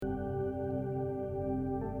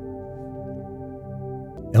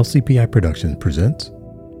LCPI Productions presents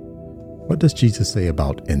What Does Jesus Say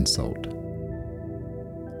About Insult?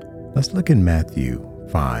 Let's look in Matthew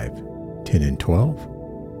 5:10 and 12,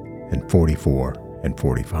 and 44 and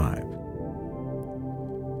 45.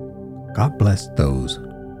 God bless those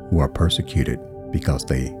who are persecuted because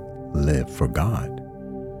they live for God,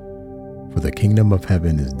 for the kingdom of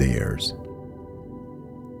heaven is theirs.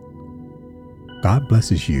 God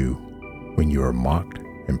blesses you when you are mocked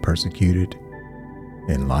and persecuted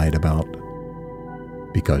and lied about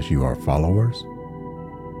because you are followers.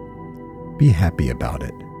 Be happy about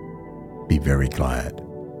it. Be very glad,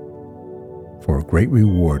 for a great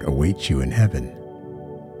reward awaits you in heaven.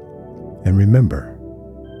 And remember,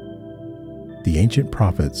 the ancient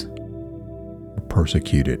prophets were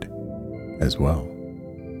persecuted as well.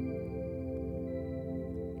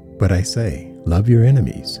 But I say, love your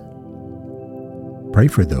enemies. Pray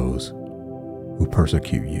for those who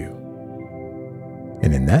persecute you.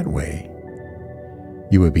 And in that way,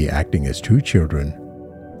 you will be acting as true children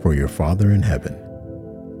for your Father in heaven.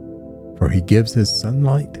 For he gives his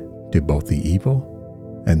sunlight to both the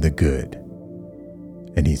evil and the good,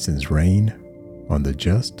 and he sends rain on the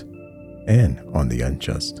just and on the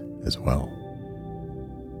unjust as well.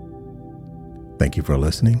 Thank you for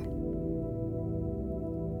listening,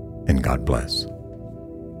 and God bless.